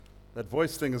That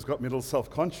voice thing has got me a little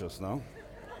self-conscious now.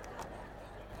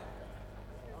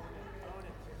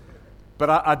 But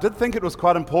I did think it was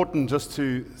quite important just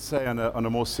to say on a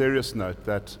more serious note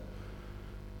that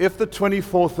if the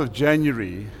 24th of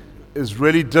January is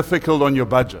really difficult on your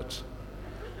budget,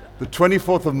 the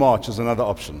 24th of March is another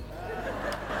option.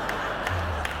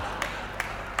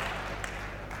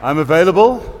 I'm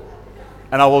available,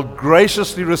 and I will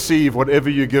graciously receive whatever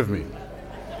you give me.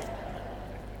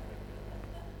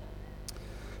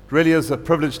 It really is a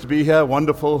privilege to be here,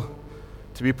 wonderful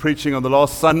to be preaching on the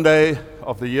last Sunday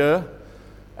of the year,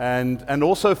 and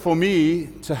also for me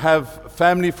to have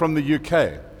family from the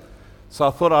UK. So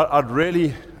I thought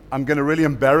I'm going to really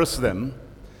embarrass them.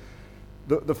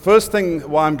 The first thing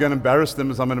why I'm going to embarrass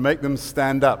them is I'm going to make them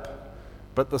stand up.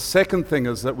 But the second thing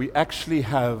is that we actually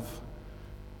have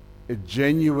a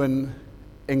genuine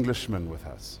Englishman with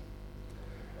us.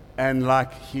 And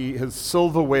he is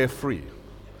silverware free.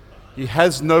 He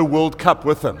has no World Cup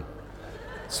with him.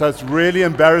 So it's really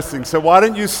embarrassing. So why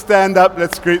don't you stand up?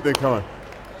 Let's greet them. Come on.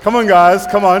 Come on, guys.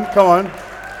 Come on. Come on.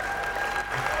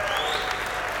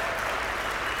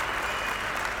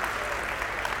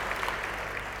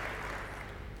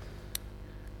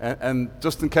 And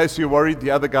just in case you're worried,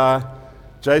 the other guy,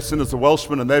 Jason, is a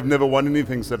Welshman, and they've never won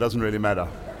anything, so it doesn't really matter.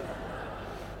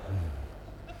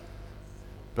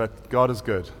 But God is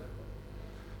good.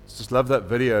 Just love that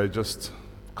video, just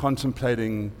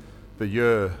contemplating the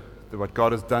year, what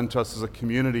God has done to us as a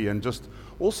community, and just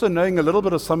also knowing a little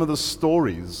bit of some of the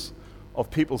stories of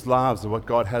people's lives, of what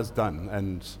God has done,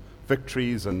 and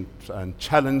victories and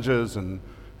challenges, and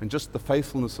just the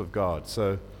faithfulness of God.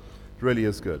 So it really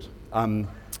is good. I'm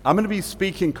going to be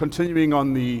speaking, continuing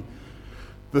on the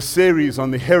series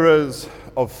on the heroes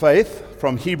of faith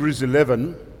from Hebrews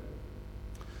 11.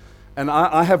 And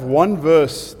I have one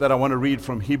verse that I want to read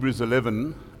from Hebrews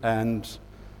 11, and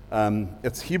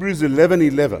it's Hebrews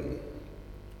 11:11.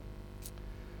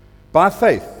 By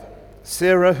faith,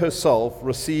 Sarah herself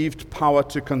received power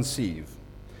to conceive,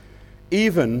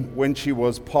 even when she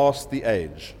was past the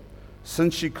age,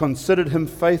 since she considered him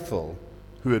faithful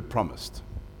who had promised.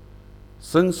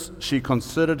 Since she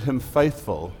considered him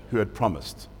faithful who had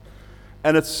promised.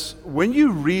 And it's when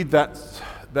you read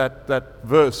that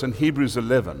verse in Hebrews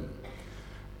 11,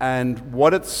 and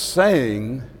what it's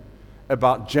saying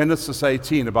about Genesis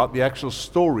 18, about the actual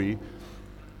story,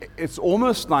 it's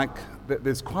almost like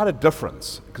there's quite a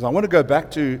difference. Because I want to go back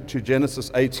to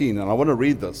Genesis 18, and I want to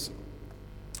read this.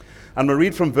 I'm going to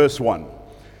read from verse 1.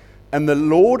 And the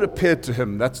Lord appeared to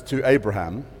him, that's to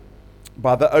Abraham,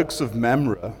 by the oaks of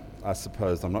Mamre, I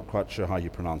suppose, I'm not quite sure how you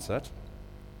pronounce that,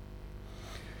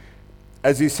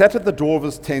 as he sat at the door of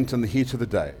his tent in the heat of the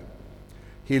day.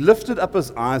 He lifted up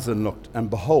his eyes and looked, and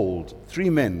behold, 3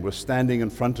 men were standing in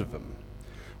front of him.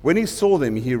 When he saw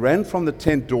them, he ran from the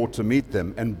tent door to meet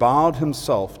them, and bowed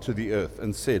himself to the earth,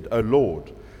 and said, O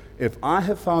Lord, if I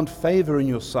have found favor in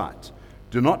your sight,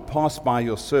 do not pass by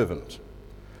your servant.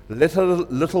 Let a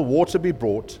little water be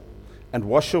brought, and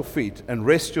wash your feet, and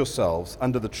rest yourselves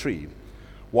under the tree,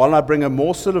 while I bring a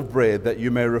morsel of bread, that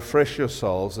you may refresh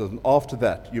yourselves, and after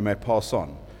that you may pass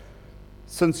on,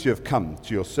 since you have come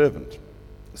to your servant.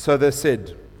 So they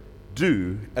said,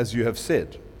 do as you have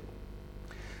said.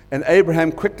 And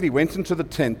Abraham quickly went into the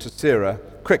tent to Sarah.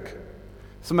 Quick.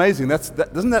 It's amazing.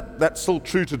 Isn't that still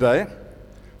true today?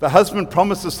 The husband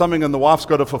promises something and the wife's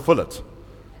got to fulfill it.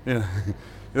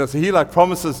 So he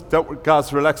promises,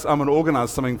 guys, relax, I'm going to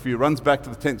organize something for you. Runs back to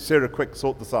the tent. Sarah, quick,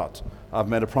 sort this out. I've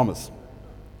made a promise.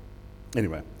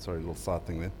 Anyway, sorry, a little side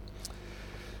thing there.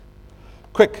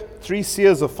 Quick, 3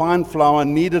 seahs of fine flour,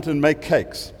 knead it and make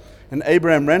cakes. And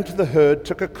Abraham ran to the herd,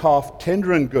 took a calf,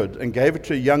 tender and good, and gave it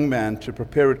to a young man to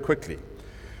prepare it quickly.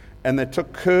 And they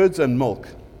took curds and milk.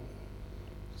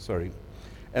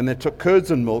 And they took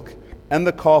curds and milk, and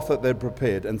the calf that they had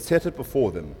prepared, and set it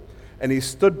before them. And he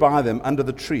stood by them under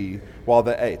the tree while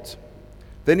they ate.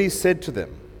 Then he said to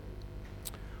them,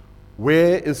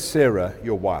 Where is Sarah,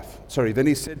 your wife? Then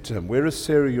he said to him, Where is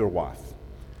Sarah, your wife?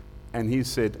 And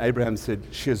Abraham said,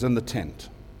 She is in the tent.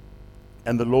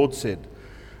 And the Lord said,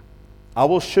 I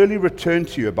will surely return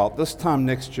to you about this time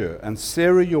next year, and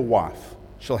Sarah, your wife,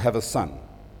 shall have a son.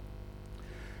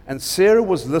 And Sarah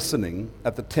was listening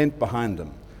at the tent behind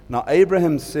him. Now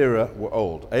Abraham and Sarah were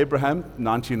old. Abraham,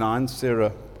 99,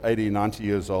 Sarah, 80, 90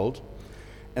 years old.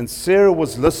 And Sarah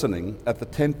was listening at the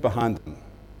tent behind him.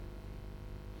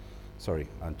 Sorry,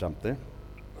 I jumped there.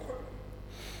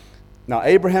 Now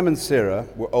Abraham and Sarah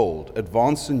were old,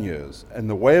 advanced in years, and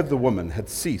the way of the woman had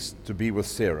ceased to be with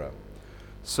Sarah.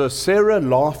 So Sarah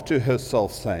laughed to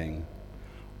herself, saying,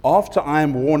 After I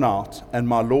am worn out and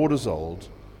my Lord is old,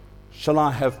 shall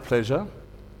I have pleasure?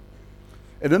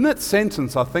 And in that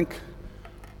sentence, I think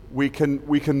we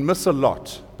can miss a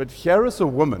lot. But here is a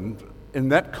woman in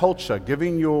that culture,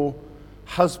 giving your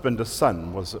husband a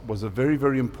son was a very,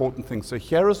 very important thing. So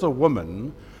here is a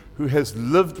woman who has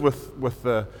lived with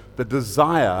the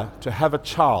desire to have a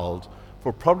child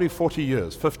for probably 40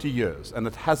 years, 50 years, and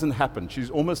it hasn't happened.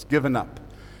 She's almost given up.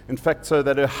 In fact, so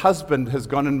that her husband has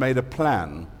gone and made a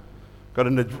plan, got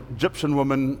an Egyptian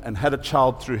woman and had a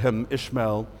child through him,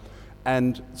 Ishmael.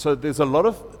 And so there's a lot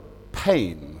of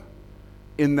pain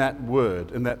in that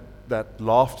word, in that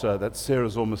laughter that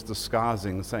Sarah's almost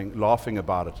disguising, laughing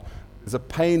about it. There's a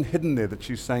pain hidden there that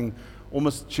she's saying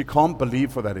almost she can't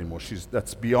believe for that anymore.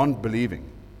 That's beyond believing.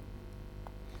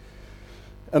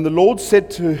 And the Lord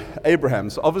said to Abraham,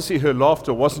 so obviously her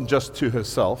laughter wasn't just to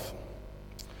herself.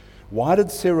 Why did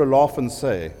Sarah laugh and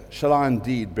say, shall I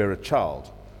indeed bear a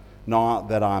child, now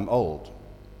that I am old?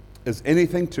 Is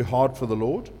anything too hard for the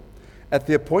Lord? At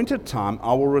the appointed time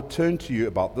I will return to you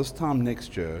about this time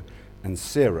next year, and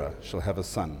Sarah shall have a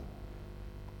son.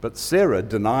 But Sarah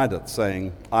denied it,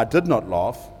 saying, I did not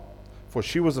laugh, for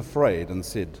she was afraid, and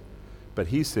said, but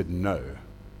he said, no,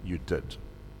 you did.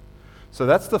 So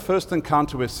that's the first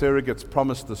encounter where Sarah gets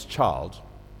promised this child,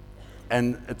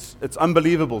 and it's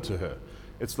unbelievable to her.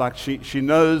 It's like she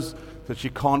knows that she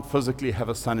can't physically have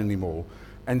a son anymore,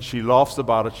 and she laughs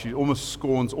about it. She almost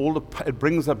scorns it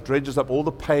dredges up all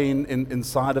the pain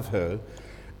inside of her.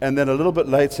 And then a little bit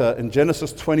later, in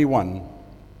Genesis 21,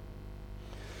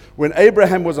 when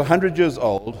Abraham was 100 years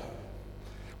old,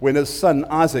 when his son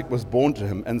Isaac was born to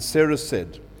him, and Sarah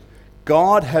said,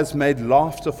 God has made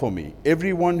laughter for me.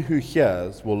 Everyone who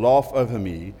hears will laugh over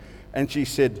me. And she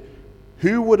said,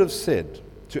 who would have said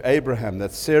to Abraham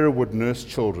that Sarah would nurse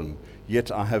children,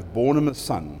 yet I have borne him a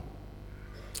son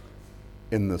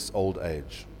in this old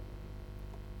age.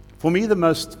 For me, the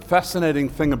most fascinating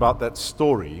thing about that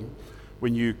story,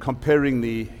 when you're comparing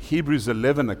the Hebrews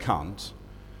 11 account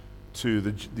to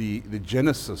the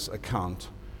Genesis account,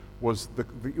 was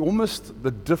almost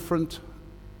the different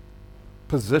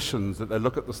positions that they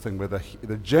look at this thing. Where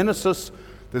the Genesis,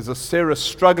 there's a Sarah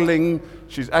struggling,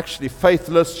 she's actually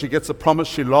faithless, she gets a promise,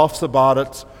 she laughs about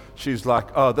it, she's like,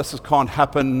 oh, can't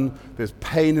happen, there's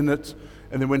pain in it.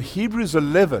 And then when Hebrews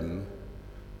 11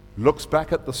 looks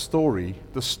back at the story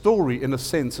in a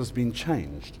sense has been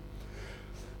changed.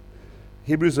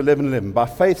 Hebrews 11:11, by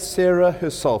faith Sarah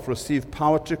herself received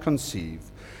power to conceive,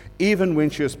 even when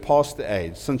she was past the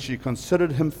age, since she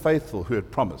considered him faithful who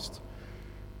had promised.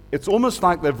 It's almost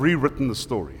like they've rewritten the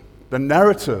story. The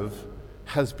narrative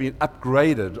has been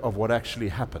upgraded of what actually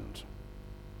happened.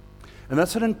 And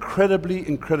that's an incredibly,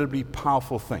 incredibly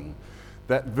powerful thing.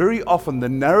 That very often the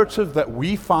narrative that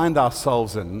we find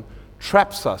ourselves in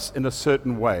traps us in a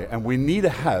certain way, and we need to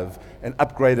have an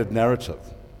upgraded narrative.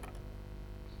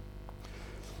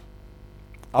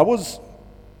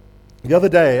 The other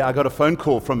day, I got a phone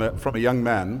call from a young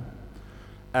man,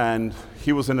 and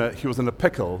he was in a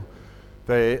pickle.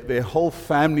 Their whole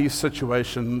family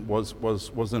situation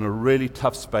was in a really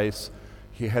tough space.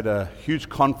 He had a huge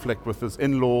conflict with his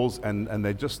in-laws, and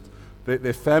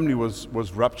their family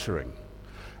was rupturing.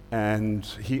 And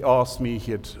he asked me,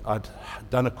 I'd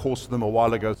done a course with them a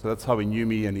while ago, so that's how he knew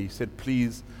me, and he said,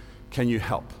 please, can you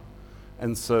help?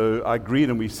 And so I agreed,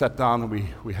 and we sat down, and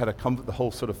we had the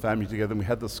whole sort of family together, and we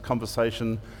had this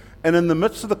conversation. And in the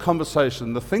midst of the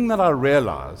conversation, the thing that I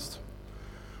realized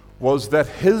was that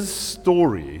his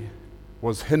story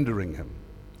was hindering him.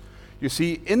 You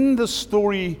see, in the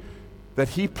story that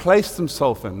he placed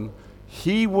himself in,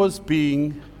 he was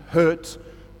being hurt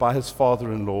by his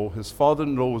father-in-law. His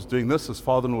father-in-law was doing this, his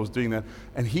father-in-law was doing that,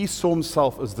 and he saw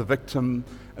himself as the victim,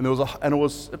 and it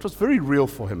was very real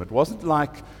for him. It wasn't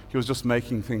like he was just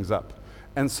making things up.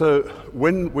 And so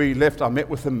when we left, I met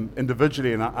with him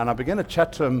individually, and I began to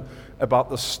chat to him about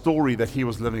the story that he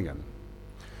was living in.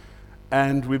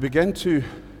 And we began to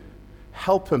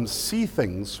help him see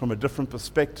things from a different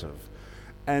perspective.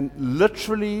 And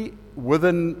literally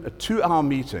within a 2-hour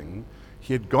meeting,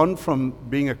 he had gone from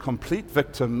being a complete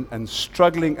victim and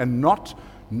struggling and not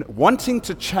wanting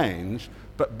to change,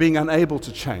 but being unable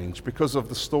to change because of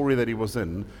the story that he was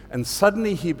in. And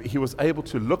suddenly he was able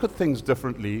to look at things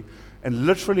differently, and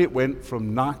literally it went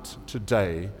from night to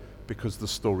day because the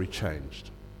story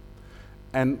changed.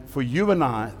 And for you and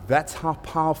I, that's how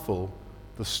powerful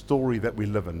the story that we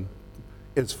live in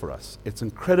is for us. It's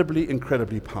incredibly,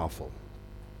 incredibly powerful.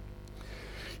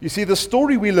 You see, the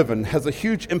story we live in has a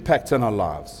huge impact on our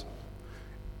lives.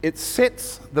 It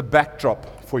sets the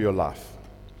backdrop for your life.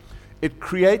 It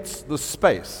creates the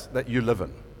space that you live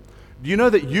in. Do you know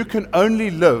that you can only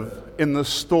live in the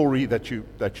story that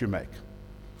you make?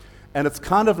 And it's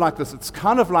kind of like this. It's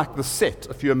kind of like the set,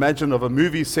 if you imagine, of a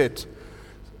movie set,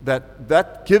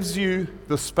 that gives you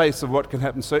the space of what can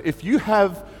happen. So if you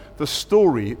have the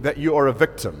story that you are a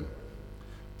victim,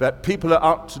 that people are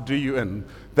out to do you in,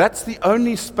 that's the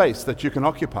only space that you can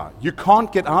occupy. You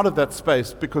can't get out of that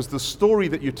space because the story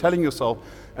that you're telling yourself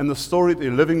and the story that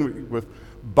you're living with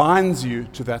binds you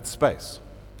to that space.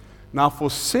 Now, for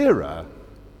Sarah,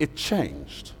 it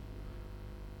changed.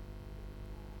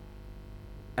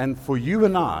 And for you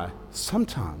and I,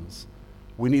 sometimes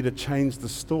we need to change the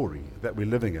story that we're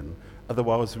living in.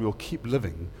 Otherwise, we'll keep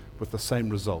living with the same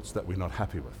results that we're not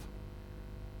happy with.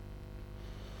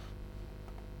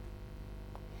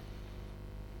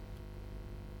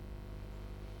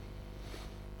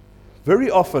 Very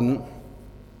often,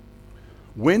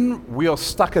 when we are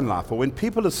stuck in life, or when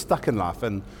people are stuck in life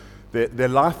and their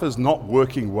life is not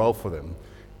working well for them,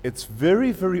 it's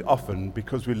very, very often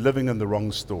because we're living in the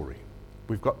wrong story.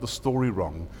 We've got the story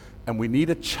wrong, and we need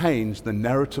to change the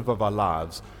narrative of our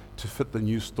lives to fit the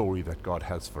new story that God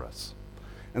has for us.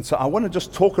 And so I want to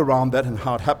just talk around that and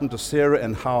how it happened to Sarah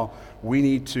and how we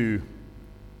need to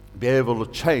be able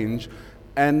to change.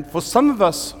 And for some of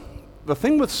us, the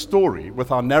thing with story, with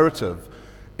our narrative,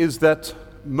 is that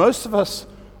most of us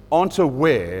aren't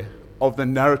aware of the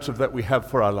narrative that we have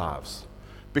for our lives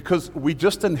because we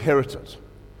just inherit it.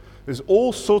 There's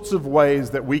all sorts of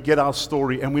ways that we get our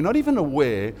story, and we're not even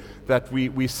aware that we're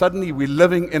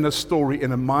living in a story,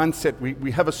 in a mindset.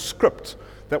 We have a script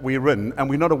that we're in, and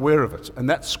we're not aware of it. And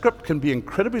that script can be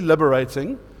incredibly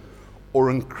liberating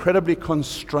or incredibly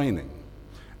constraining.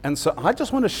 And so I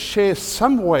just want to share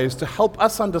some ways to help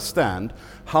us understand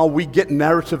how we get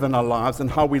narrative in our lives and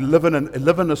how we live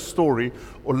in a story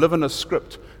or live in a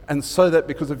script. And so that,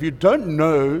 because if you don't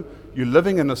know you're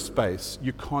living in a space,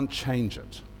 you can't change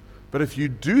it. But if you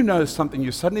do know something,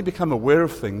 you suddenly become aware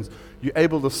of things, you're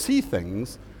able to see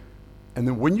things, and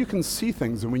then when you can see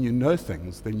things and when you know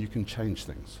things, then you can change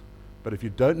things. But if you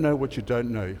don't know what you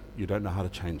don't know how to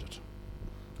change it.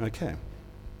 Okay.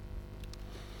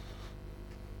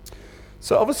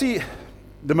 So obviously,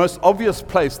 the most obvious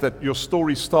place that your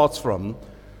story starts from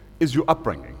is your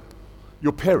upbringing,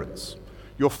 your parents,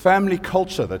 your family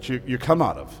culture that you come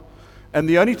out of. And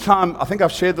the only time, I think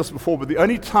I've shared this before, but the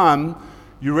only time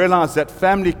you realize that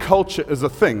family culture is a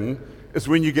thing is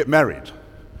when you get married.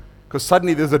 Because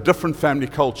suddenly there's a different family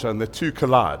culture and the two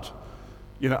collide.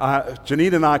 You know,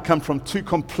 Janine and I come from two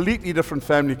completely different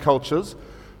family cultures.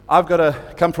 I've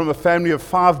come from a family of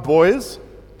 5 boys,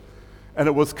 and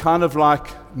it was kind of like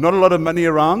not a lot of money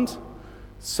around.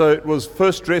 So it was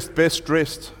first dressed, best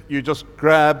dressed. You just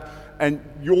grab, and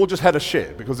you all just had a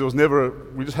share because there was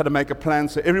we just had to make a plan.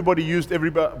 So everybody used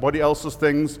everybody else's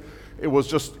things. It was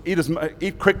just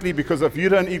eat quickly, because if you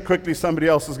don't eat quickly, somebody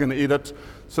else is going to eat it.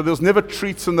 So there was never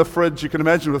treats in the fridge. You can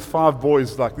imagine with 5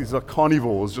 boys, like these are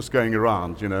carnivores just going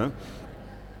around, you know.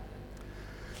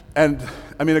 And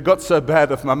I mean, it got so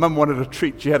bad, if my mum wanted a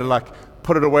treat, she had to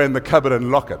put it away in the cupboard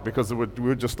and lock it, because we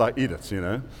would just eat it, you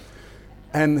know.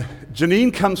 And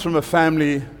Janine comes from a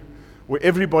family where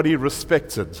everybody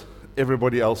respected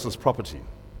everybody else's property.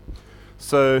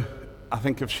 So I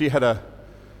think if she had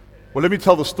well, let me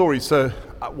tell the story. So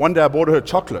one day I bought her a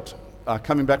chocolate.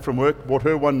 Coming back from work, bought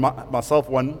her one, myself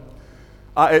one.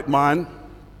 I ate mine.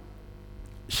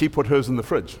 She put hers in the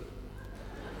fridge.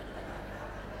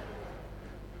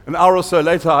 An hour or so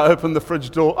later, I opened the fridge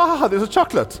door. There's a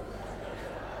chocolate.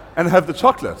 And have the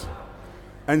chocolate.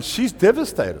 And she's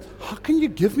devastated. How can you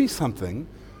give me something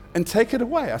and take it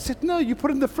away? I said, no, you put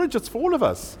it in the fridge. It's for all of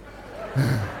us.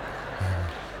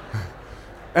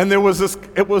 And it was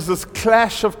this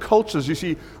clash of cultures. You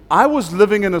see, I was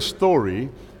living in a story,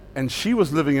 and she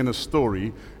was living in a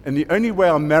story, and the only way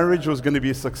our marriage was going to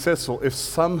be successful if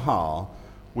somehow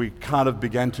we kind of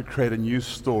began to create a new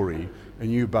story, a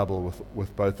new bubble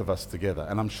with both of us together.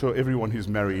 And I'm sure everyone who's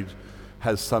married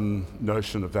has some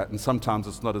notion of that, and sometimes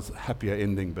it's not as happy an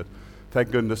ending, but thank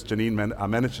goodness I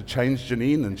managed to change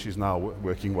Janine, and she's now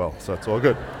working well, so it's all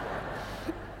good.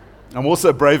 I'm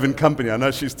also brave in company. I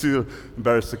know she's too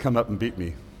embarrassed to come up and beat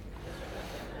me.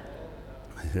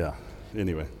 Yeah,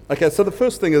 anyway. Okay, so the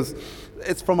first thing is,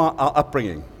 it's from our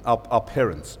upbringing, our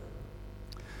parents.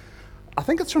 I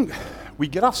think we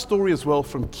get our story as well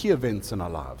from key events in our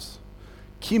lives,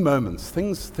 key moments,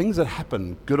 things that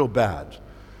happen, good or bad.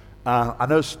 I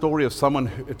know a story of someone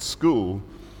at school.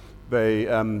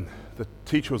 The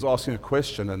teacher was asking a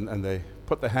question, and they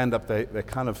put their hand up. They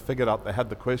kind of figured out they had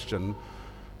the question.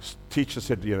 Teacher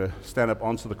said, stand up,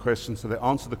 answer the question. So they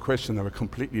answered the question. They were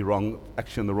completely wrong,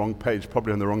 actually on the wrong page,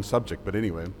 probably on the wrong subject, but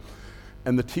anyway.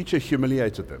 And the teacher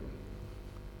humiliated them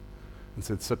and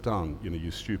said, sit down,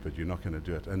 you're stupid, you're not going to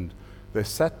do it. And they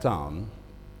sat down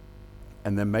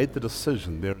and they made the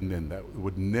decision there and then that they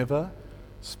would never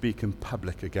speak in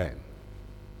public again.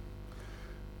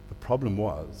 The problem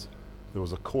was there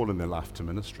was a call in their life to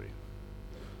ministry.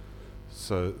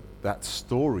 So that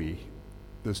story,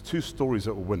 there's two stories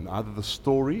that will win, either the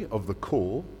story of the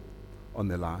call on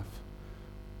their life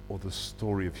or the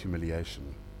story of humiliation.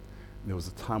 And there was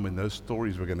a time when those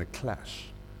stories were going to clash,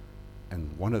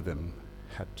 and one of them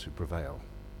had to prevail.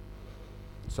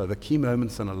 So the key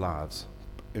moments in our lives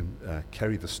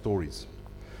carry the stories,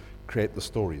 create the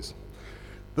stories.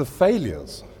 The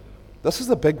failures, this is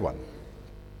a big one.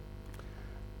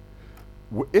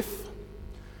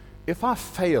 If I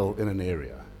fail in an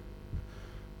area,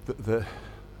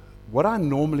 what I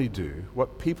normally do,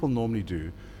 what people normally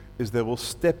do, is they will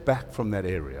step back from that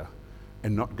area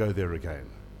and not go there again.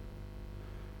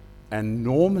 And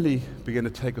normally begin to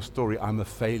take a story, I'm a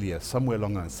failure, somewhere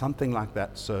along the line, something like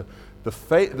that. So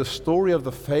the story of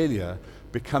the failure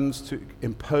becomes to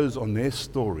impose on their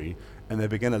story, and they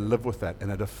begin to live with that, and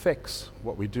it affects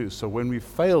what we do. So when we've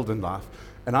failed in life,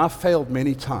 and I've failed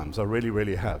many times, I really,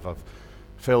 really have. I've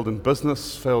failed in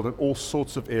business, failed in all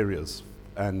sorts of areas.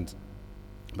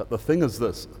 But the thing is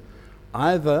this,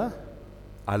 either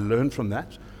I learn from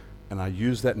that, and I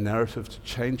use that narrative to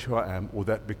change who I am, or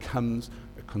that becomes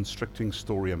a constricting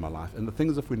story in my life. And the thing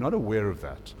is, if we're not aware of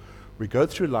that, we go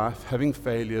through life having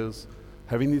failures,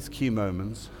 having these key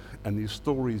moments, and these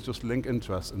stories just link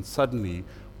into us, and suddenly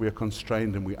we are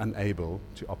constrained and we're unable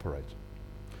to operate.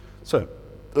 So,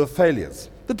 the failures,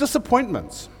 the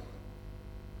disappointments.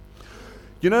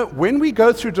 When we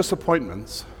go through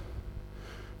disappointments,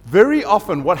 very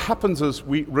often what happens is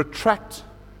we retract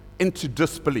into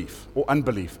disbelief or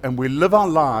unbelief, and we live our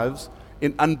lives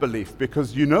in unbelief,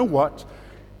 because you know what?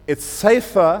 It's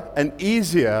safer and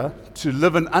easier to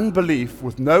live in unbelief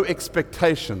with no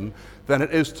expectation than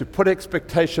it is to put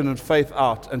expectation and faith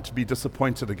out and to be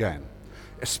disappointed again,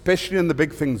 especially in the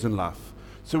big things in life.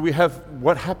 So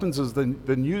what happens is the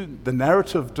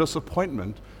narrative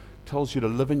disappointment tells you to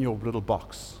live in your little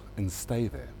box and stay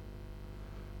there.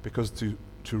 Because to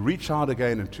reach out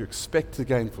again and to expect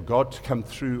again for God to come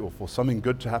through or for something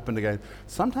good to happen again,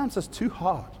 sometimes it's too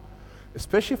hard.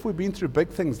 Especially if we've been through big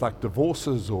things like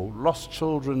divorces or lost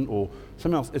children or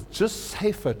something else. It's just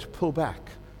safer to pull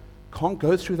back. Can't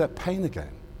go through that pain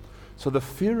again. So the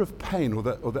fear of pain or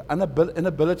the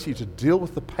inability to deal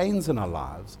with the pains in our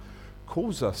lives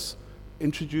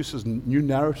introduces new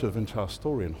narrative into our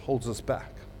story and holds us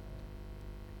back.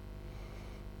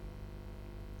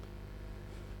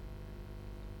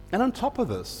 And on top of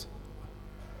this,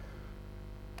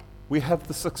 we have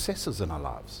the successes in our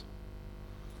lives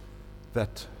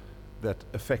that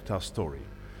affect our story.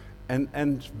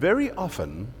 And very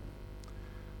often,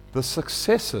 the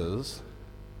successes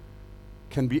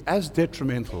can be as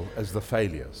detrimental as the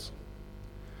failures.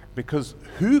 Because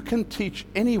who can teach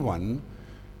anyone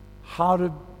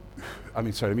let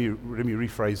me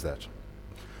rephrase that.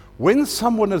 When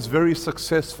someone is very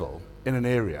successful in an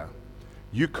area,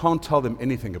 you can't tell them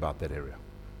anything about that area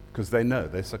because they know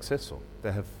they're successful.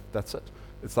 That's it.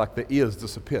 It's like the ears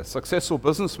disappear. Successful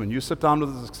businessman, you sit down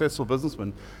with a successful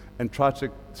businessman and try to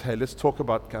say, let's talk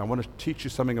about, I want to teach you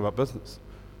something about business.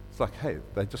 It's like, hey,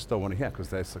 they just don't want to hear because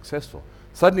they're successful.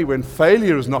 Suddenly when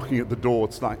failure is knocking at the door,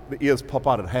 it's like the ears pop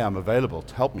out and, hey, I'm available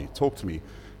to help me, talk to me,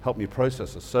 help me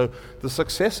process this. So the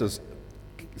successes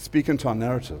speak into our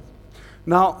narrative.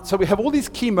 Now, so we have all these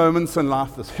key moments in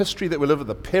life, this history that we live with,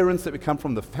 the parents that we come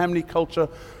from, the family culture,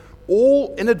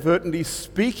 all inadvertently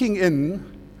speaking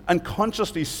in,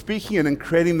 unconsciously speaking in and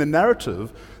creating the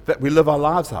narrative that we live our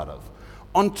lives out of.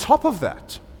 On top of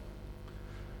that,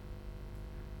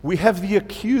 we have the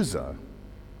accuser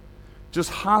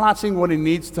just highlighting what he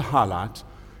needs to highlight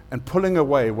and pulling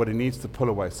away what he needs to pull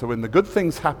away. So when the good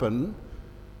things happen,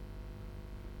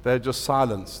 they're just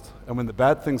silenced. And when the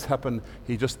bad things happen,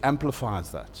 he just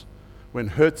amplifies that. When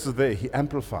hurts are there, he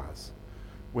amplifies.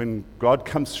 When God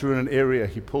comes through in an area,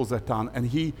 he pulls that down, and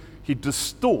he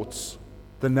distorts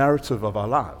the narrative of our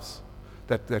lives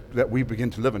that we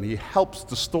begin to live in. He helps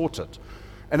distort it.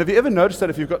 And have you ever noticed that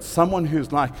if you've got someone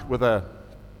who's like with an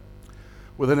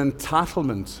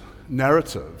entitlement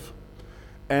narrative,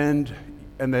 and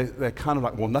they're kind of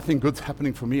like, well, nothing good's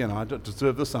happening for me, and I don't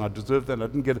deserve this, and I deserve that, and I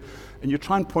didn't get it. And you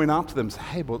try and point out to them, say,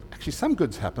 hey, well, actually some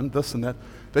good's happened, this and that.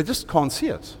 They just can't see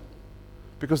it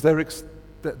because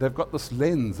they've got this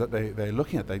lens that they're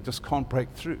looking at. They just can't break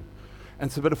through.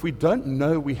 And so, but if we don't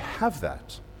know we have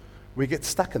that, we get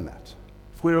stuck in that.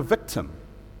 If we're a victim,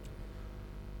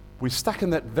 we're stuck in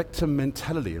that victim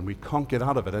mentality and we can't get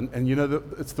out of it. And you know,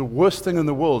 it's the worst thing in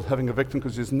the world having a victim,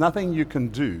 because there's nothing you can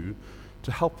do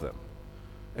to help them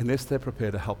unless they're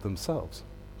prepared to help themselves.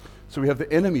 So we have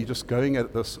the enemy just going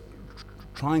at this,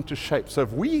 trying to shape. So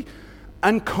if we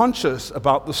unconscious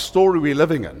about the story we're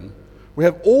living in, we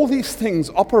have all these things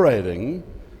operating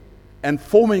and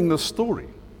forming the story.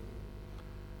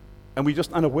 And we're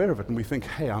just unaware of it, and we think,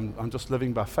 hey, I'm just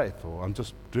living by faith, or I'm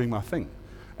just doing my thing.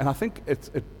 And I think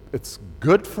it's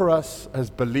good for us as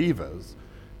believers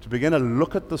to begin to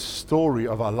look at the story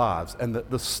of our lives and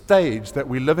the stage that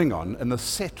we're living on and the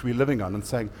set we're living on and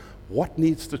saying, what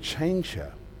needs to change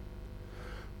here?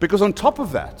 Because on top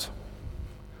of that,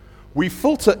 we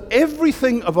filter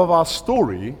everything of our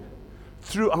story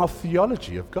through our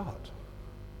theology of God.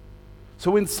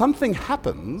 So when something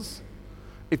happens,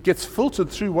 it gets filtered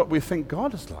through what we think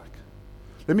God is like.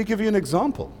 Let me give you an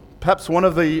example. Perhaps one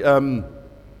of the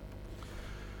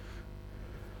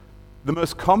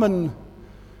most common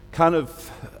kind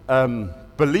of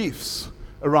beliefs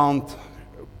around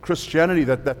Christianity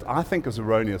that I think is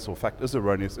erroneous, or in fact is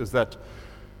erroneous, is that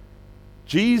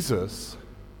Jesus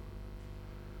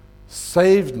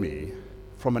saved me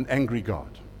from an angry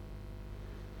God.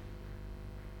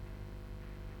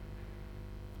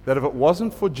 That if it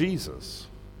wasn't for Jesus,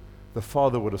 the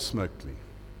Father would have smoked me.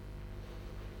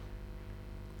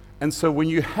 And so when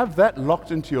you have that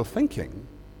locked into your thinking,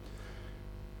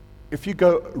 if you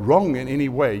go wrong in any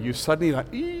way, you suddenly like,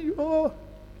 oh.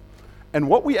 And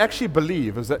what we actually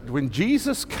believe is that when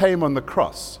Jesus came on the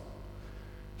cross,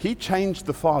 he changed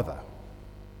the Father.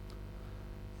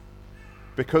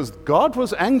 Because God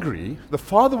was angry, the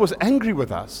Father was angry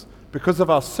with us because of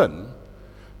our sin,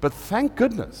 but thank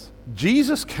goodness,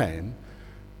 Jesus came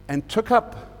and took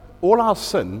up all our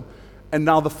sin, and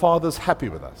now the Father's happy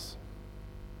with us.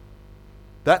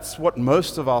 That's what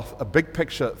most of our big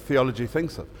picture theology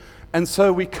thinks of. And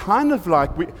so we kind of like,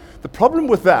 the problem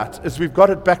with that is we've got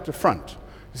it back to front.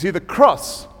 You see, the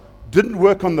cross didn't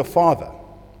work on the Father.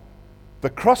 The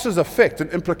cross's effect and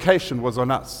implication was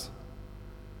on us.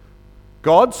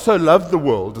 God so loved the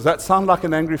world. Does that sound like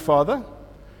an angry father?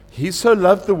 He so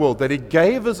loved the world that he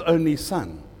gave his only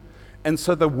son. And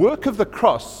so the work of the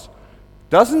cross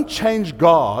doesn't change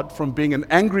God from being an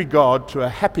angry God to a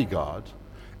happy God.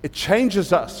 It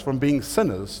changes us from being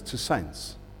sinners to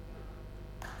saints,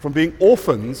 from being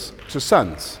orphans to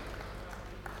sons.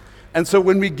 And so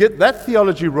when we get that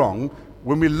theology wrong,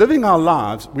 when we're living our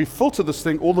lives, we filter this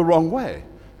thing all the wrong way.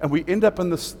 And we end up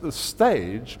in this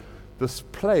stage, this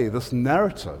play, this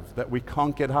narrative that we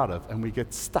can't get out of, and we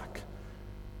get stuck.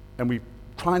 And we're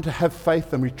trying to have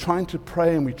faith, and we're trying to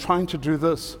pray, and we're trying to do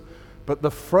this. But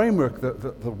the framework,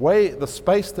 the way, the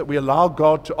space that we allow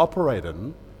God to operate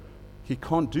in, he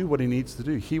can't do what he needs to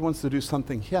do. He wants to do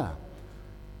something here.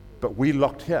 But we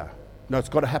locked here. No, it's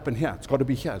got to happen here. It's got to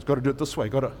be here. It's got to do it this way.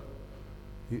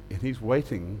 And he's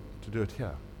waiting to do it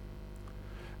here.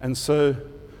 And so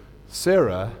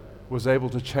Sarah was able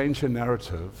to change her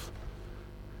narrative,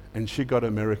 and she got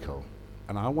a miracle.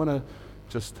 And I want to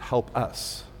just help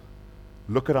us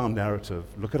look at our narrative,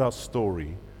 look at our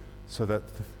story, so that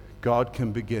God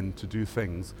can begin to do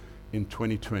things in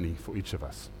 2020 for each of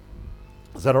us.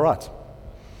 Is that all right?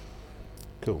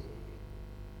 Cool.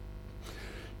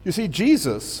 You see,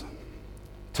 Jesus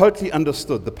totally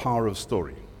understood the power of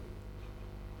story.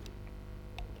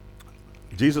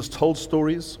 Jesus told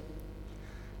stories.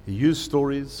 He used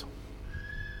stories.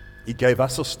 He gave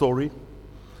us a story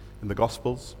in the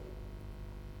Gospels,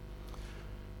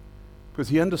 because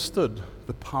he understood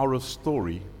the power of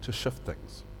story to shift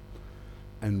things.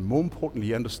 And more importantly,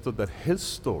 he understood that his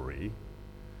story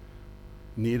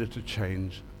needed to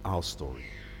change our story.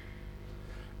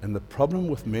 And the problem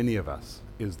with many of us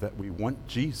is that we want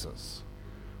Jesus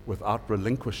without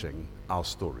relinquishing our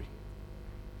story.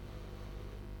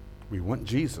 We want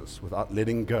Jesus without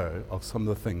letting go of some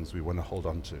of the things we want to hold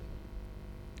on to.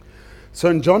 So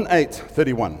in John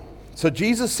 8:31, so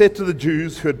Jesus said to the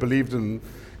Jews who had believed in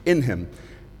him,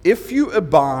 "If you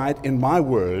abide in my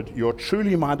word, you're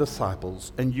truly my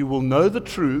disciples, and you will know the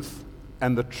truth,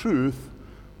 and the truth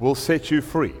will set you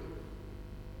free."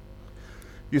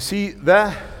 You see,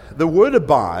 the word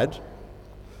abide,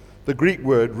 the Greek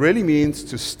word, really means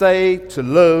to stay, to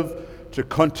live, to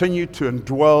continue, to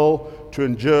indwell, to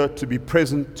endure, to be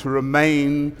present, to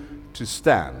remain, to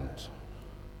stand.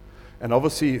 And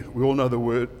obviously, we all know the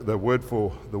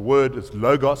word is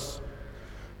logos,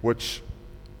 which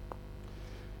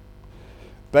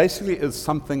basically is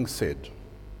something said,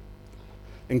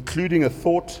 including a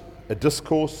thought, a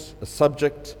discourse, a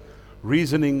subject,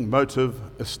 reasoning, motive,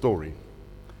 a story.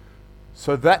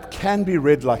 So that can be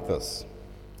read like this: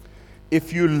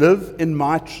 If you live in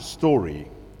my story,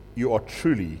 you are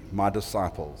truly my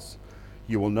disciples.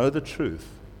 You will know the truth,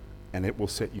 and it will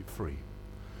set you free.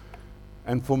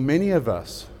 And for many of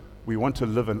us, we want to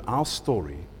live in our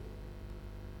story,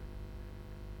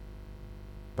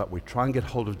 but we try and get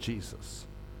hold of Jesus,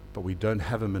 but we don't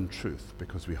have him in truth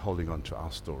because we're holding on to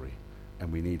our story.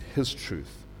 And we need his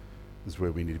truth is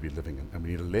where we need to be living in. And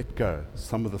we need to let go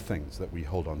some of the things that we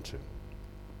hold on to.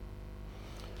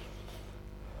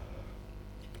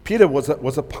 Peter was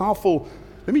a powerful,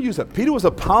 let me use that. Peter was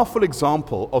a powerful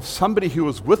example of somebody who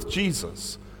was with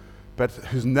Jesus, but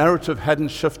whose narrative hadn't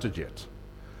shifted yet.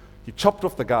 He chopped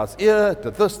off the guy's ear,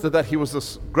 did this, did that. He was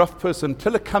this gruff person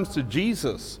until it comes to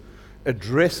Jesus,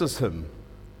 addresses him,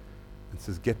 and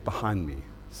says, "Get behind me,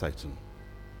 Satan."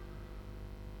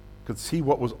 Could see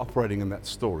what was operating in that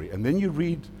story. And then you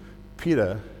read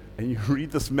Peter, and you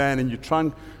read this man, and you try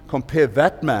and compare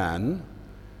that man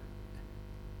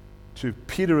to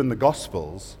Peter in the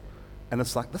Gospels, and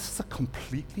it's like, this is a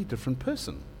completely different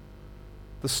person.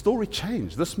 The story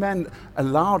changed. This man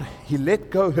he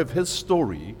let go of his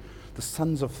story, the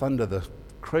sons of thunder, the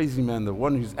crazy man, the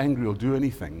one who's angry will do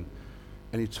anything,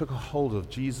 and he took a hold of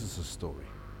Jesus' story.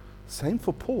 Same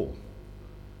for Paul.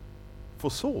 For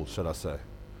Saul, should I say.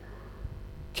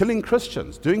 Killing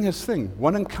Christians, doing his thing,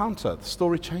 one encounter, the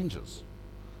story changes.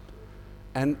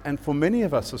 And for many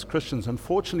of us as Christians,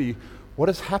 unfortunately, what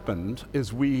has happened is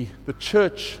the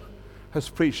church has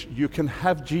preached, you can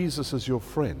have Jesus as your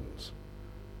friend.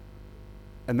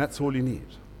 And that's all you need.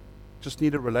 Just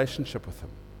need a relationship with him.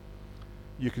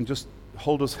 You can just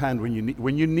hold his hand when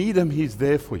you need him, he's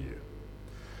there for you.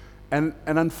 And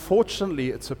unfortunately,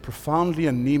 it's a profoundly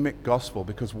anemic gospel,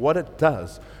 because what it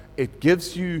does, it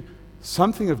gives you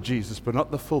something of Jesus, but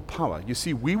not the full power. You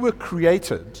see, we were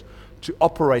created to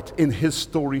operate in his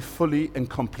story fully and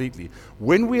completely.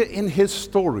 When we're in his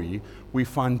story, we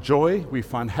find joy, we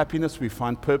find happiness, we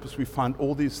find purpose, we find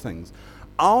all these things.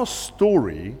 Our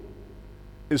story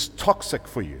is toxic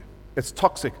for you. It's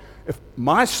toxic. If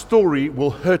my story will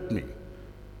hurt me,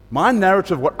 my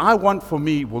narrative, what I want for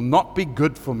me, will not be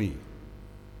good for me.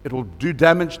 It will do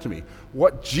damage to me.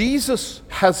 What Jesus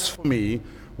has for me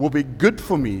will be good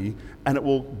for me, and it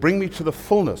will bring me to the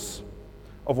fullness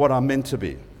of what I'm meant to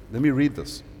be. Let me read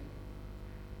this.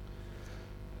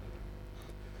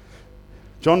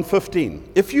 John 15.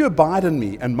 If you abide in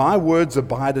me and my words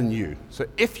abide in you. So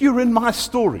if you're in my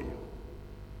story,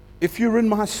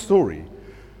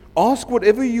 ask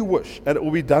whatever you wish, and it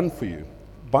will be done for you.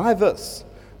 By this,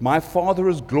 my Father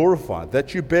is glorified,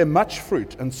 that you bear much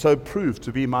fruit and so prove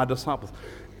to be my disciples.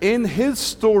 In his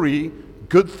story,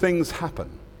 good things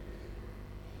happen.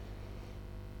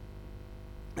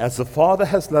 As the Father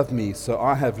has loved me, so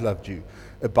I have loved you.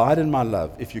 Abide in my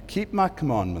love. If you keep my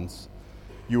commandments,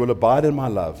 you will abide in my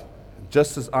love,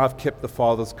 just as I've kept the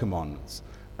Father's commandments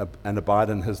and abide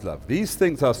in his love. These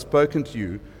things I've spoken to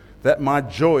you, that my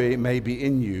joy may be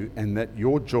in you and that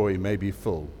your joy may be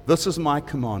full. This is my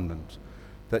commandment,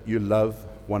 that you love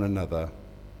one another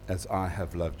as I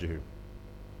have loved you.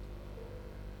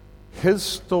 His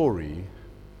story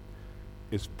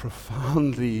is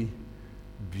profoundly,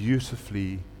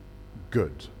 beautifully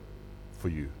good for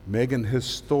you. Megan, his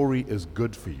story is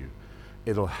good for you.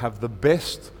 It'll have the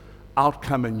best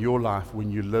outcome in your life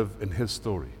when you live in his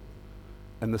story.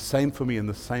 And the same for me, and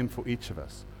the same for each of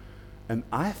us. And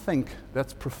I think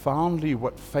that's profoundly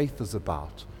what faith is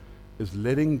about, is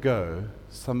letting go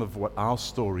some of what our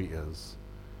story is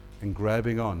and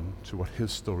grabbing on to what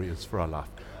his story is for our life.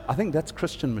 I think that's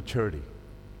Christian maturity.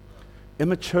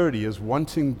 Immaturity is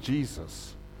wanting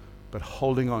Jesus, but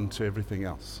holding on to everything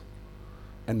else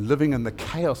and living in the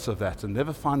chaos of that and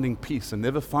never finding peace and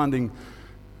never finding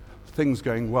things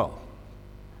going well.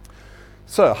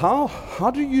 So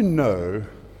how do you know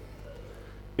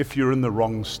if you're in the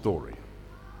wrong story?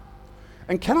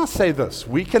 And can I say this?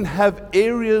 We can have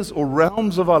areas or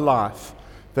realms of our life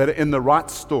that are in the right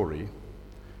story,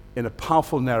 in a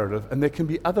powerful narrative, and there can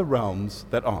be other realms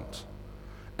that aren't.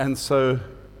 And so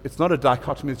it's not a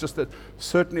dichotomy, it's just that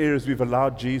certain areas we've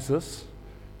allowed Jesus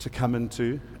to come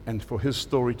into and for his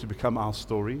story to become our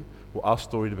story, or our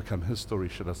story to become his story,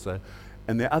 should I say.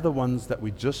 And there are other ones that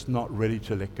we're just not ready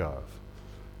to let go of.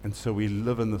 And so we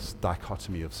live in this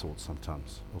dichotomy of sorts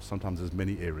sometimes, or sometimes there's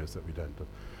many areas that we don't do.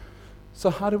 So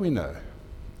how do we know?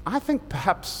 I think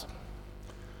perhaps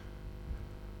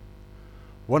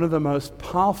one of the most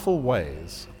powerful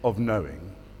ways of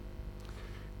knowing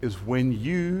is when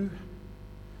you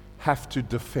have to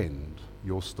defend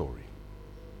your story.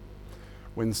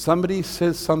 When somebody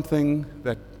says something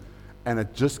and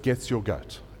it just gets your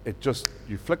goat,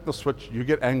 You flick the switch, you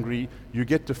get angry, you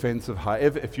get defensive.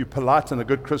 However, if you're polite and a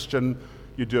good Christian,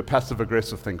 you do a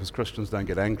passive-aggressive thing because Christians don't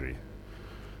get angry.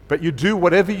 But you do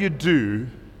whatever you do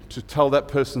to tell that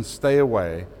person, stay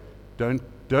away.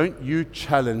 Don't you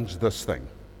challenge this thing.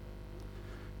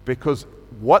 Because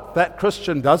what that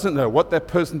Christian doesn't know, what that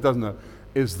person doesn't know,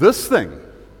 is this thing,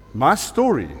 my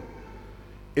story,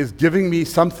 is giving me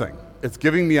something. It's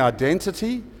giving me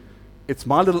identity. It's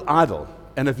my little idol.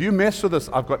 And if you mess with this,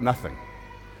 I've got nothing.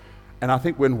 And I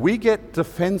think when we get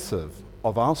defensive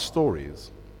of our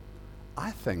stories,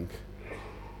 I think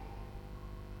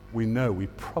we know we're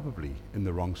probably in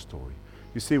the wrong story.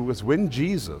 You see, it was when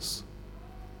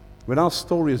our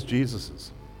story is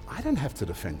Jesus's, I don't have to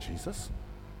defend Jesus.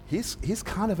 He's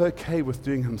kind of okay with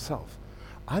doing himself.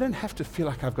 I don't have to feel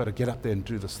like I've got to get up there and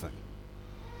do this thing.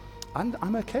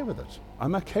 I'm okay with it.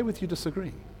 I'm okay with you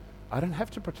disagreeing. I don't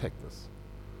have to protect this.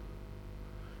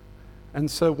 And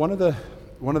so one of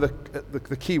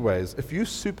the key ways, if you're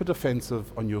super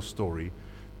defensive on your story,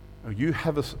 or you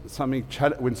have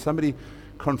when somebody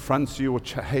confronts you, or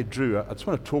hey Drew, I just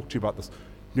want to talk to you about this.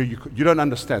 You don't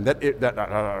understand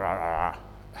that.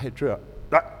 Hey Drew,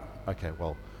 okay,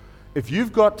 well, if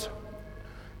you've got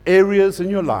areas in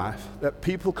your life that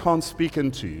people can't speak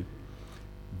into,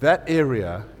 that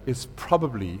area is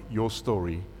probably your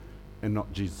story and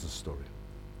not Jesus' story.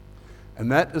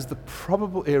 And that is the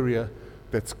probable area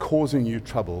that's causing you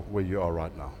trouble where you are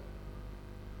right now.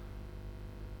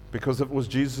 Because if it was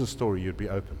Jesus' story, you'd be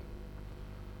open.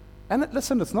 And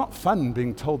listen, it's not fun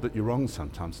being told that you're wrong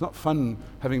sometimes. It's not fun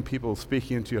having people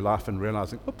speaking into your life and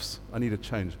realizing, oops, I need to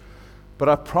change. But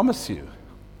I promise you,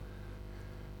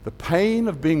 the pain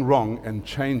of being wrong and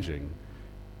changing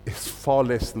is far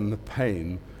less than the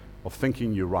pain of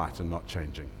thinking you're right and not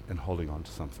changing and holding on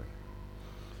to something.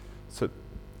 So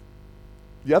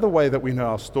the other way that we know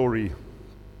our story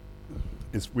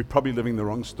is we're probably living the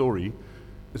wrong story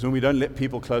is when we don't let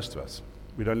people close to us.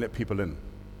 We don't let people in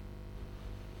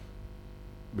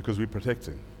because we're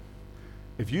protecting.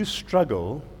 If you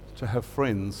struggle to have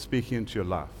friends speaking into your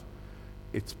life,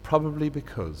 it's probably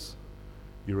because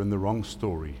you're in the wrong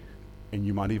story and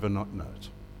you might even not know it.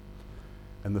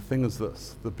 And the thing is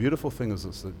this, the beautiful thing is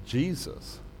this, that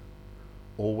Jesus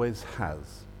always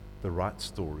has the right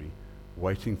story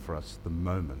waiting for us the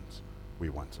moment we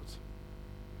want it.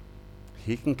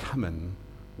 He can come in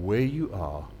where you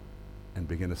are and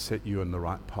begin to set you on the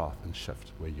right path and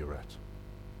shift where you're at.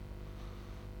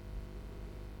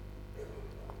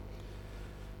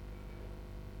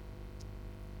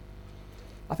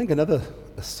 I think another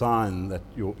sign that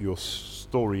your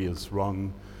story is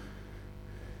wrong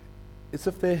is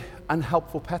if they're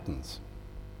unhelpful patterns,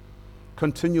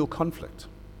 continual conflict.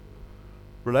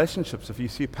 Relationships, if you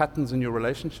see patterns in your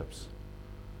relationships.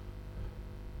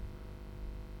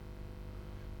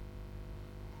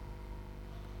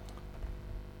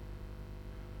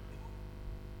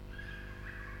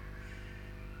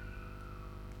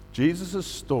 Jesus'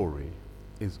 story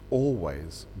is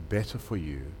always better for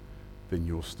you than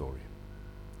your story.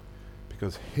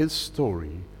 Because his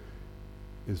story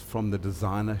is from the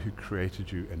designer who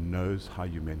created you and knows how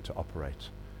you're meant to operate.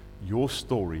 Your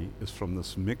story is from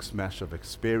this mix mash of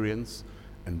experience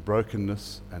and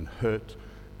brokenness and hurt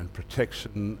and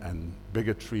protection and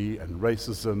bigotry and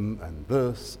racism and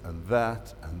this and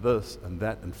that and this and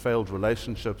that and failed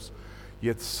relationships.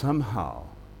 Yet somehow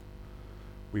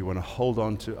we want to hold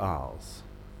on to ours,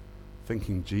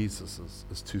 thinking Jesus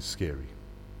is too scary.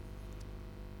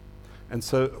 And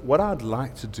so what I'd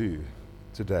like to do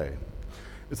today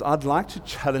is I'd like to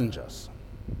challenge us.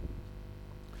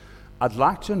 I'd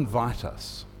like to invite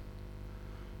us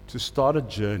to start a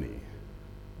journey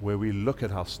where we look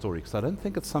at our story, because I don't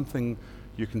think it's something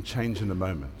you can change in a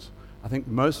moment. I think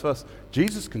most of us,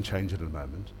 Jesus can change it in a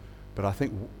moment, but I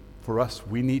think for us,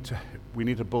 we need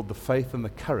to build the faith and the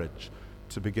courage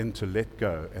to begin to let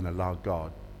go and allow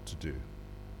God to do.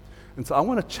 And so I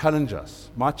want to challenge us.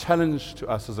 My challenge to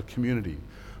us as a community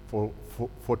for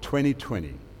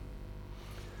 2020,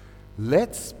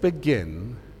 let's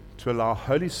begin to allow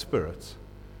Holy Spirit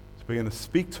to begin to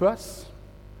speak to us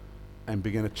and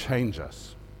begin to change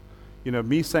us. You know,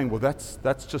 me saying, well,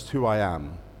 that's just who I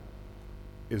am,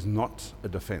 is not a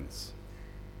defense.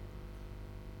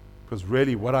 Because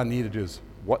really what I need to do is,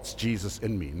 what's Jesus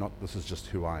in me, not this is just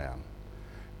who I am.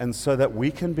 And so that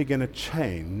we can begin to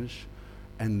change,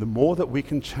 and the more that we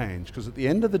can change, because at the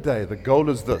end of the day, the goal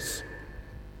is this.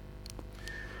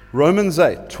 Romans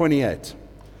 8:28.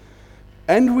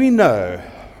 And we know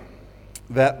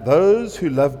that those who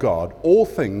love God, all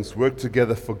things work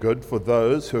together for good for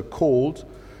those who are called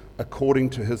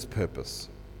according to his purpose.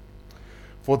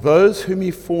 For those whom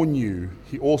he foreknew,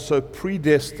 he also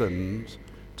predestined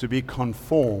to be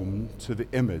conformed to the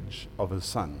image of his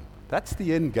Son. That's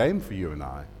the end game for you and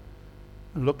I.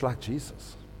 Look like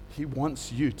Jesus. He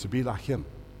wants you to be like him.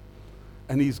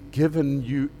 And he's given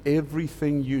you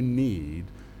everything you need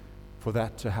for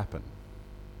that to happen.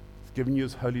 He's given you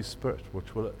his Holy Spirit,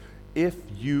 which will, if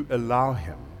you allow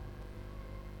him,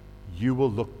 you will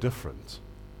look different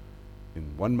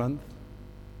in 1 month,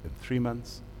 in 3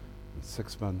 months, in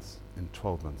 6 months, in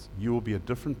 12 months. You will be a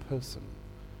different person.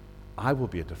 I will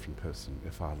be a different person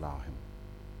if I allow him.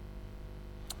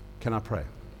 Can I pray?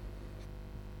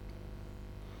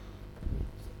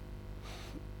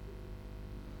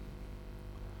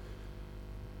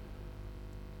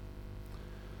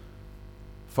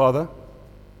 Father,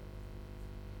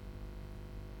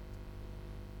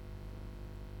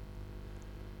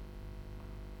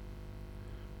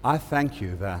 I thank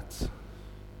you that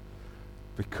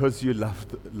because you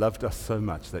loved us so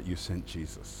much that you sent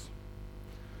Jesus.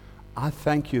 I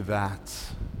thank you that,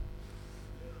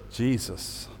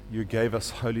 Jesus, you gave us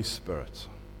Holy Spirit,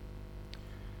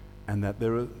 and that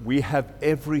we have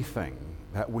everything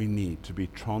that we need to be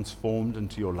transformed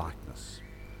into your likeness.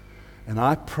 And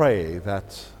I pray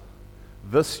that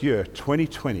this year,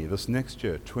 2020, this next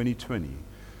year, 2020,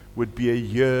 would be a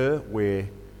year where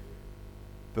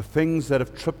the things that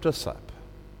have tripped us up,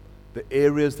 the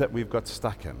areas that we've got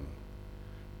stuck in,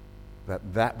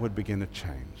 that would begin to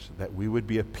change. That we would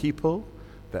be a people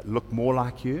that look more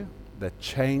like you, that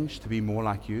change to be more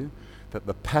like you, that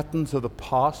the patterns of the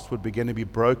past would begin to be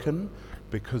broken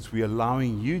because we're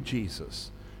allowing you,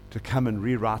 Jesus, to come and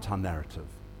rewrite our narrative.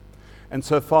 And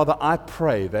so, Father, I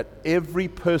pray that every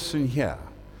person here,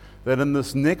 that in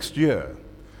this next year,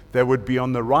 they would be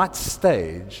on the right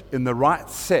stage, in the right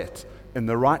set, in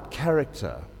the right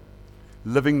character,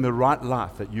 living the right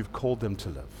life that you've called them to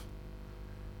live,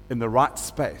 in the right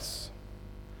space.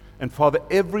 And Father,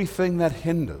 everything that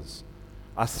hinders,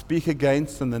 I speak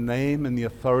against in the name and the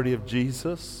authority of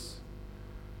Jesus,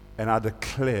 and I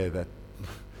declare that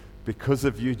because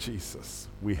of you, Jesus,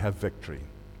 we have victory.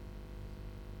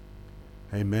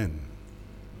 Amen.